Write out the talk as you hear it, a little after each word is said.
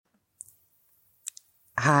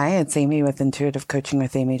Hi, it's Amy with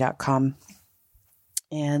intuitivecoachingwithamy.com.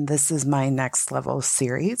 And this is my next level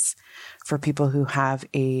series for people who have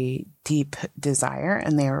a deep desire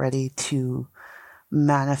and they are ready to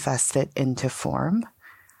manifest it into form.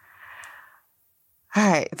 All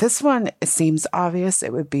right, this one seems obvious.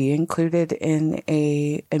 It would be included in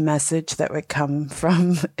a message that would come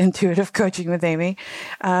from Intuitive Coaching with Amy.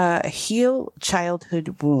 Heal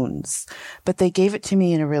childhood wounds. But they gave it to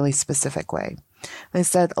me in a really specific way. They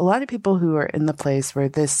said a lot of people who are in the place where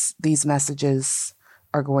these messages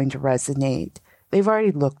are going to resonate, they've already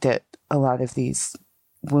looked at a lot of these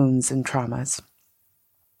wounds and traumas.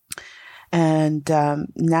 And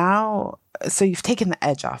now, so you've taken the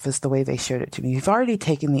edge off is the way they showed it to me. You've already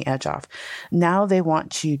taken the edge off. Now they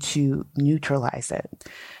want you to neutralize it.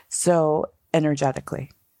 So energetically.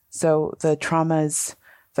 So the traumas,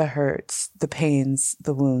 the hurts, the pains,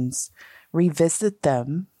 the wounds, revisit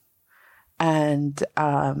them and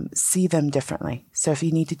see them differently. So if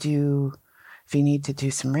you need to do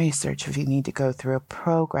some research, if you need to go through a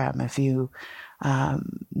program, if you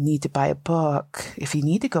need to buy a book, if you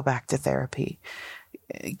need to go back to therapy,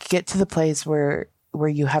 get to the place where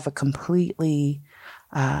you have a completely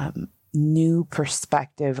new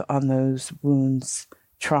perspective on those wounds,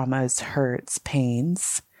 traumas, hurts,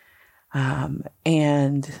 pains. And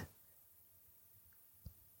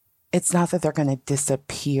it's not that they're going to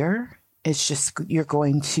disappear. It's just you're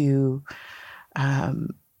going to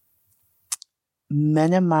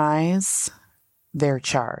minimize their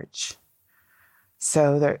charge.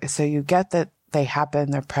 So you get that they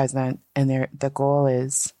happen, they're present, and the goal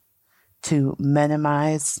is to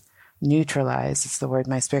minimize, neutralize, it's the word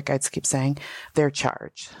my spirit guides keep saying, their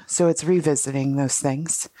charge. So it's revisiting those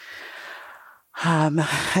things.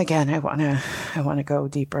 Again, I want to go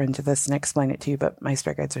deeper into this and explain it to you, but my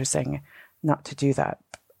spirit guides are saying not to do that.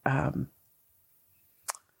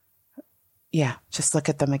 Just look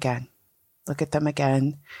at them again. Look at them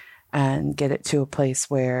again and get it to a place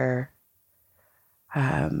where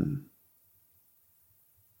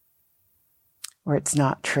it's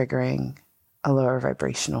not triggering a lower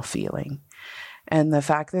vibrational feeling. And the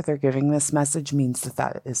fact that they're giving this message means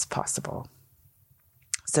that is possible.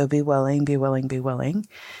 So be willing, be willing, be willing.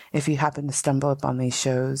 If you happen to stumble upon these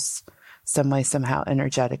shows some way, somehow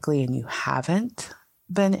energetically, and you haven't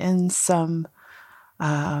been in some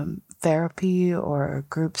therapy or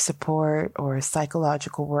group support or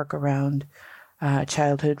psychological work around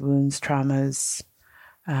childhood wounds, traumas,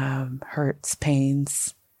 hurts,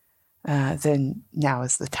 pains, then now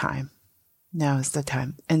is the time. Now is the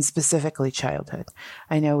time. And specifically childhood.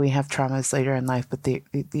 I know we have traumas later in life, but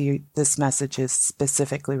this message is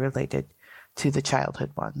specifically related to the childhood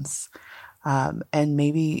ones. And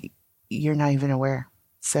maybe you're not even aware.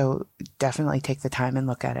 So definitely take the time and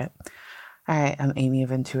look at it. All right, I'm Amy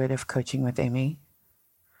of Intuitive Coaching with Amy.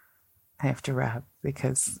 I have to wrap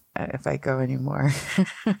because if I go anymore,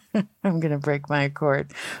 I'm going to break my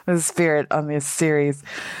accord with Spirit on this series.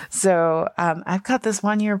 So I've got this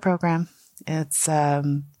 1-year program. It's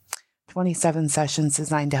 27 sessions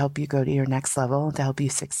designed to help you go to your next level, to help you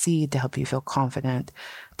succeed, to help you feel confident,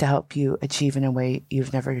 to help you achieve in a way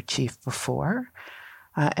you've never achieved before.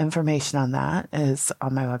 Information on that is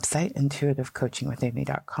on my website,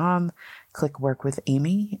 intuitivecoachingwithamy.com. Click Work with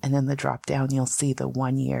Amy, and in the drop down, you'll see the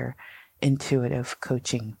 1-year intuitive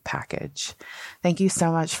coaching package. Thank you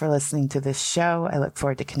so much for listening to this show. I look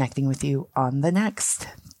forward to connecting with you on the next.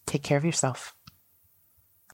 Take care of yourself.